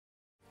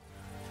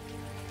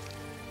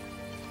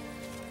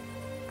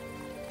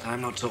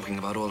I'm not talking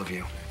about all of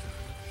you.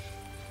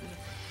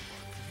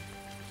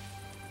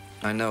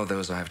 I know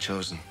those I have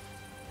chosen.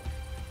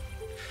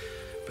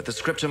 But the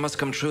scripture must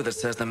come true that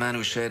says the man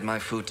who shared my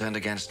food turned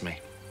against me.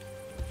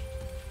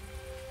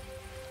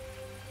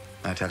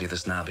 I tell you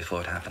this now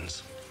before it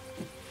happens,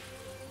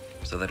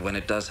 so that when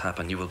it does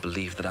happen, you will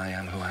believe that I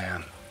am who I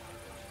am.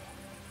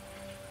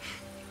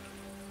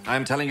 I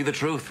am telling you the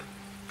truth.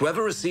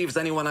 Whoever receives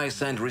anyone I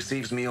send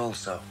receives me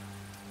also.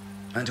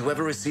 And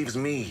whoever receives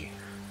me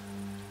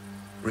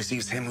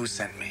receives him who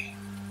sent me.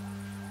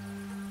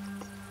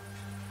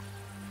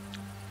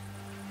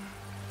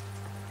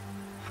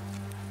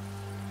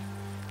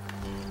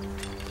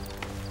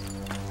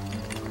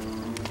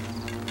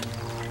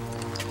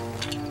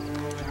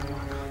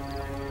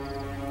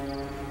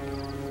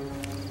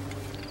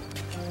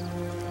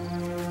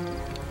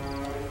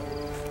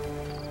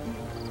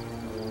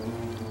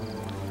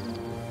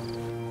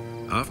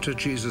 After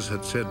Jesus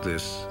had said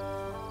this,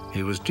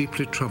 he was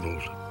deeply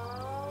troubled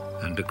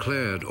and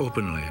declared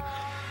openly,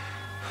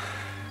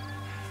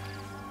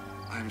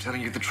 I am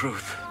telling you the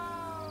truth.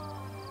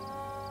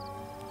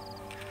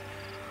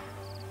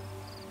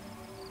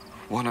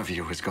 One of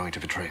you is going to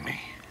betray me.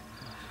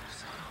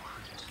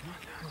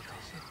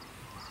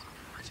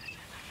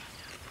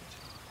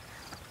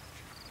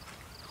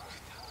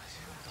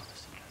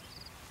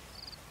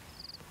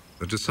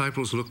 The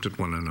disciples looked at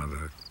one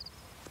another,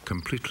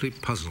 completely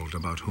puzzled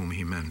about whom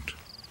he meant.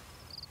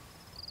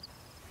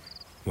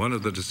 One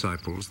of the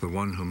disciples, the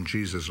one whom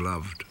Jesus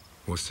loved,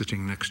 was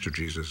sitting next to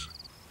Jesus.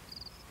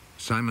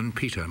 Simon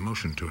Peter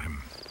motioned to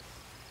him.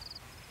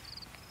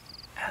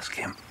 Ask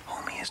him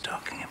whom he is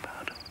talking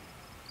about.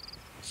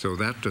 So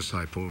that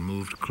disciple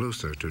moved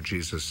closer to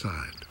Jesus'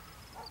 side.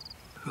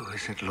 Who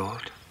is it,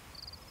 Lord?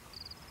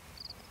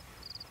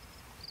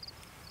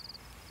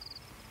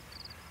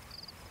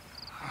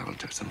 I will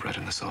dip some bread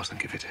in the sauce and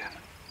give it to him.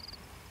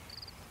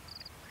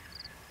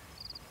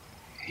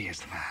 He is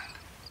the man.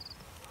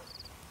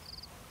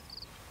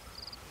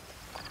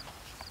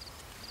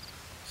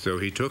 So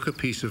he took a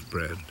piece of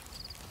bread,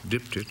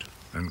 dipped it,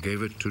 and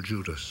gave it to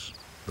Judas,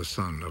 the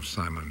son of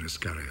Simon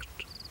Iscariot.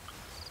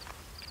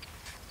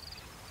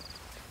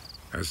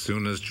 As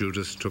soon as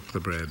Judas took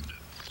the bread,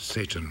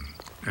 Satan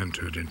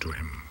entered into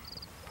him.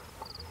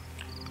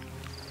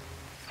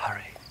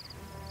 Hurry.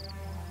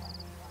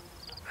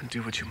 And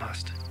do what you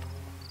must.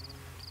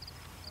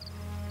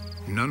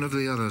 None of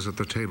the others at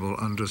the table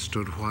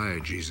understood why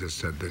Jesus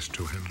said this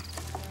to him.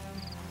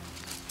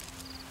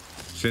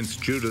 Since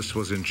Judas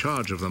was in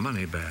charge of the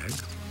money bag,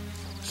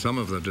 some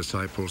of the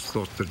disciples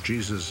thought that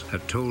Jesus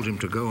had told him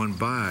to go and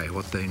buy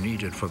what they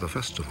needed for the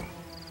festival,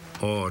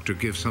 or to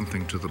give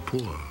something to the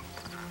poor.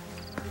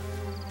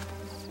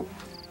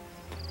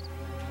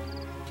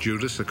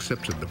 Judas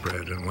accepted the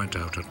bread and went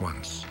out at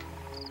once.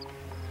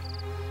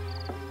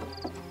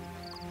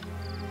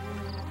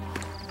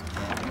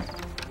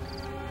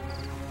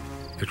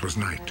 It was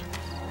night.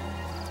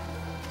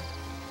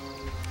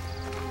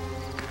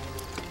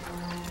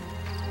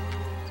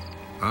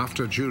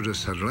 After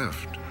Judas had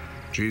left,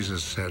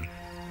 Jesus said,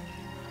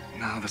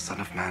 Now the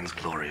Son of Man's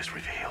glory is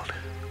revealed.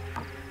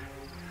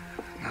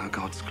 Now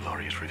God's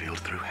glory is revealed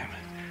through him.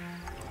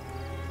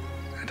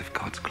 And if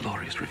God's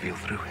glory is revealed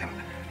through him,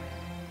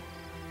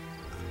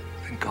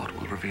 then God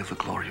will reveal the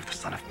glory of the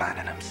Son of Man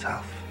in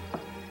himself.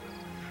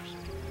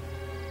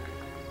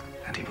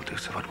 And he will do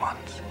so at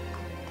once.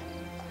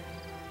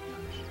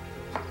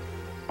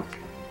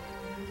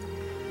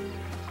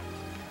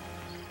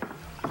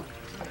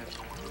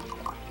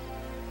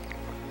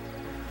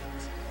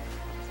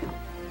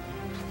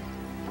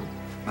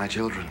 My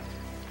children,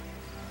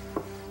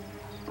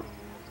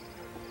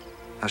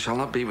 I shall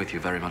not be with you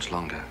very much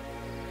longer.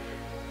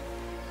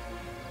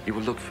 You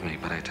will look for me,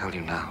 but I tell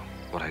you now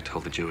what I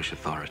told the Jewish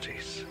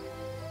authorities.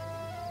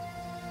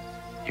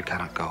 You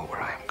cannot go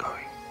where I am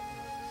going.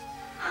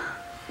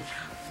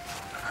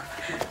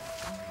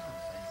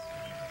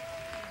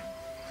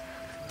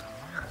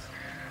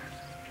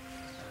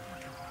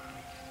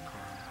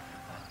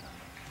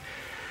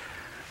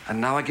 And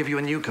now I give you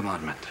a new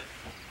commandment.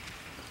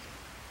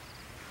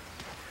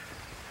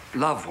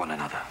 Love one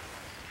another.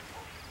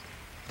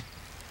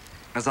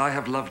 As I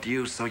have loved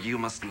you, so you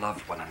must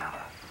love one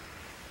another.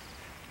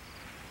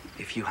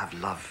 If you have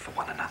love for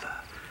one another,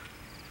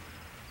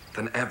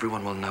 then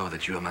everyone will know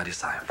that you are my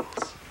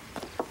disciples.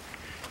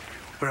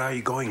 Where are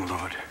you going,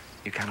 Lord?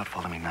 You cannot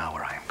follow me now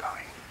where I am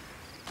going.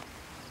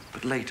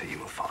 But later you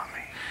will follow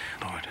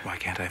me. Lord, why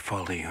can't I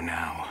follow you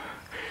now?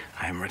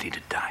 I am ready to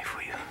die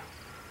for you.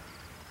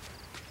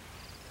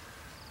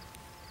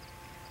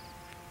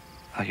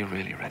 Are you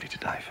really ready to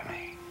die for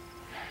me?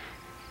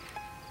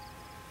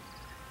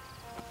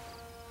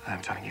 I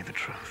am telling you the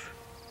truth.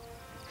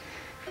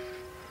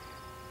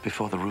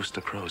 Before the rooster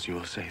crows, you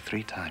will say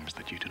 3 times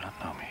that you do not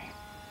know me.